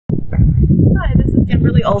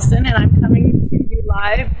Kimberly Olson, and I'm coming to you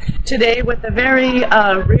live today with a very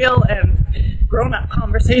real and grown-up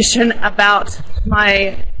conversation about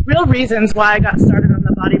my real reasons why I got started on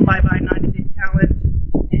the Body Bye Bye 90-Day Challenge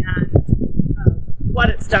and what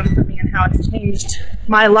it's done for me and how it's changed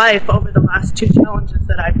my life over the last 2 challenges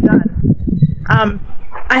that I've done.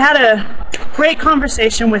 I had a great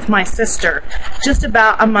conversation with my sister just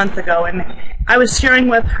about a month ago, and I was sharing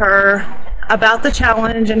with her about the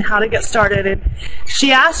challenge and how to get started, and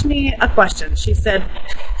she asked me a question. She said,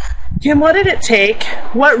 Kim, what did it take?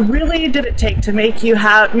 What really did it take to make you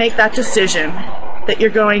make that decision that you're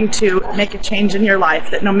going to make a change in your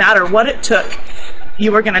life, that no matter what it took,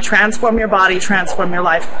 you were going to transform your body, transform your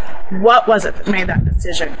life? What was it that made that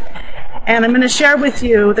decision? And I'm going to share with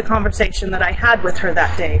you the conversation that I had with her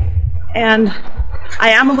that day. And I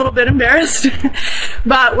am a little bit embarrassed,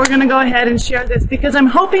 but we're going to go ahead and share this because I'm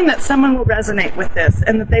hoping that someone will resonate with this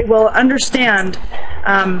and that they will understand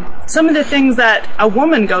some of the things that a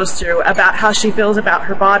woman goes through about how she feels about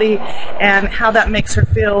her body and how that makes her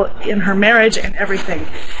feel in her marriage and everything.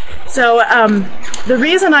 So the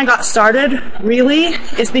reason I got started really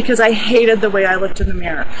is because I hated the way I looked in the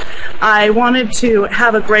mirror. I wanted to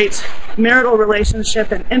have a great marital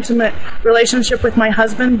relationship, an intimate relationship with my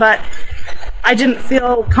husband, but I didn't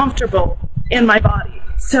feel comfortable in my body.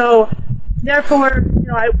 So therefore,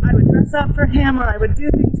 I would dress up for him, or I would do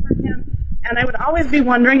things for him, and I would always be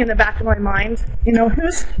wondering in the back of my mind,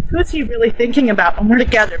 who's he really thinking about when we're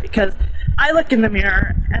together? Because I look in the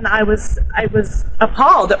mirror and I was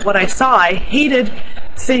appalled at what I saw. I hated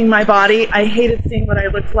seeing my body. I hated seeing what I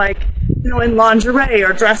looked like, in lingerie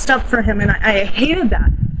or dressed up for him, and I hated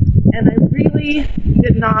that. And I really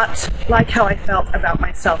did not like how I felt about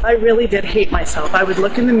myself. I really did hate myself. I would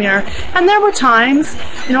look in the mirror, and there were times,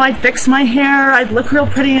 I'd fix my hair, I'd look real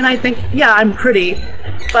pretty, and I'd think, yeah, I'm pretty,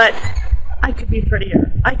 but I could be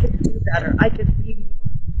prettier. I could do better. I could be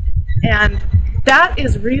more. And that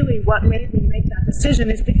is really what made me make that decision,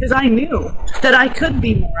 is because I knew that I could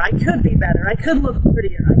be more, I could be better, I could look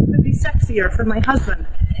prettier, I could be sexier for my husband.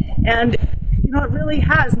 And it really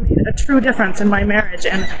has made a true difference in my marriage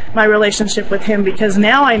and my relationship with him, because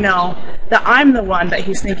now I know that I'm the one that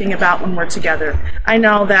he's thinking about when we're together. I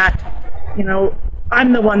know that,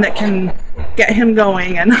 I'm the one that can get him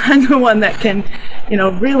going, and I'm the one that can,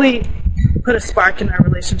 really put a spark in our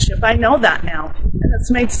relationship. I know that now, and it's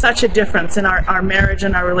made such a difference in our marriage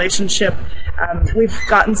and our relationship. We've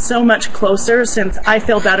gotten so much closer since I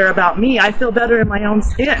feel better about me. I feel better in my own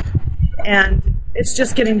skin, and it's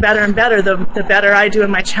just getting better and better. The better I do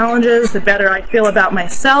in my challenges, the better I feel about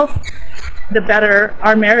myself, the better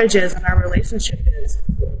our marriage is and our relationship is.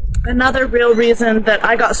 Another real reason that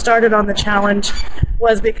I got started on the challenge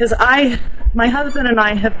was because my husband and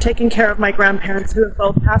I have taken care of my grandparents, who have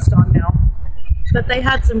both passed on now, but they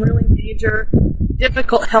had some really major,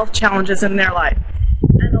 difficult health challenges in their life.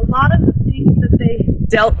 And a lot of the things that they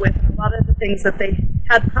dealt with, and a lot of the things that they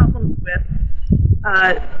had problems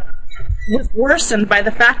with, was worsened by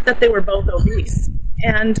the fact that they were both obese.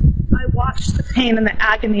 And I watched the pain and the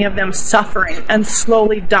agony of them suffering and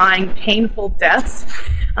slowly dying painful deaths.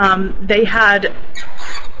 They had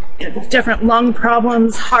different lung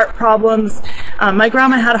problems, heart problems. My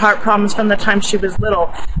grandma had heart problems from the time she was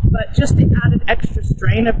little, but just the added extra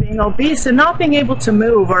strain of being obese and not being able to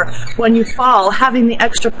move, or when you fall, having the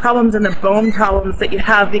extra problems and the bone problems that you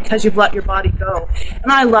have because you've let your body go.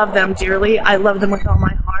 And I love them dearly. I love them with all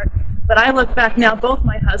my heart. But I look back now, both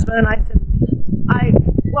my husband and I said,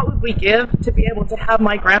 what would we give to be able to have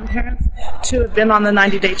my grandparents to have been on the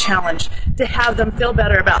 90-day challenge, to have them feel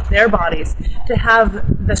better about their bodies, to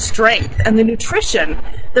have the strength and the nutrition,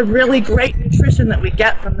 the really great nutrition that we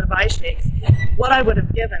get from the Vi Shakes, what I would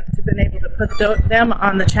have given to have been able to put them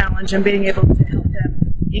on the challenge and being able to help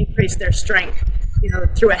them increase their strength,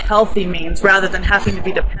 through a healthy means, rather than having to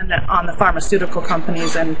be dependent on the pharmaceutical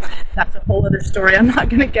companies. And that's a whole other story I'm not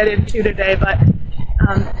going to get into today, but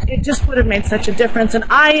it just would have made such a difference. And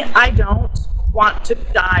I don't want to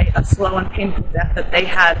die a slow and painful death that they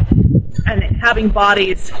had, and having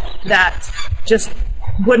bodies that just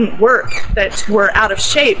wouldn't work, that were out of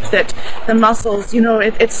shape, that the muscles,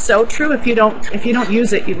 it's so true. If you don't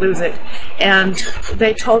use it, you lose it. And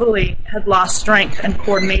they totally had lost strength and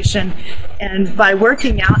coordination. And by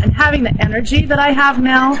working out and having the energy that I have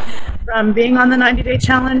now from being on the 90-day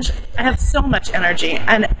challenge, I have so much energy.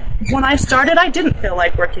 And when I started, I didn't feel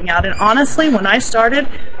like working out. And honestly, when I started,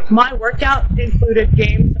 my workout included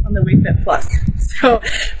games on the Wii Fit Plus. So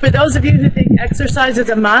for those of you who think exercise is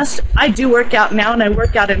a must, I do work out now, and I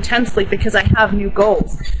work out intensely because I have new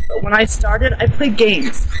goals. But when I started, I played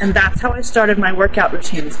games, and that's how I started my workout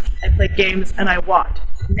routines. I played games, and I walked.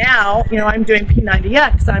 Now, I'm doing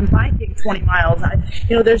P90X, I'm biking 20 miles.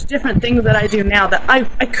 There's different things that I do now that I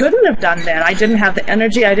couldn't have done then. I didn't have the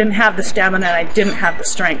energy, I didn't have the stamina, and I didn't have the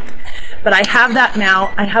strength. But I have that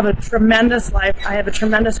now. I have a tremendous life. I have a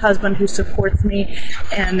tremendous husband who supports me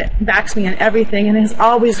and backs me in everything, and has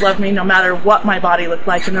always loved me no matter what my body looked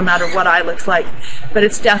like and no matter what I looked like. But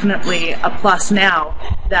it's definitely a plus now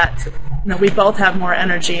that we both have more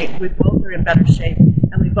energy, we both are in better shape,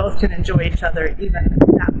 and we both can enjoy each other even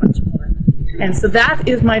that much more. And so that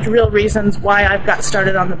is my real reasons why I've got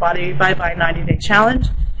started on the Body Bye Bye 90-Day Challenge.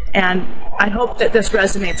 And I hope that this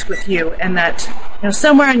resonates with you, and that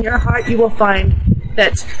somewhere in your heart you will find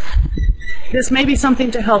that this may be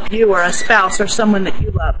something to help you or a spouse or someone that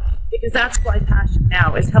you love, because that's my passion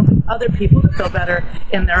now, is helping other people to feel better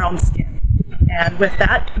in their own skin. And with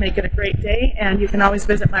that, make it a great day, and you can always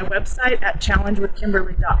visit my website at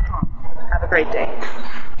challengewithkimberly.com. Have a great day.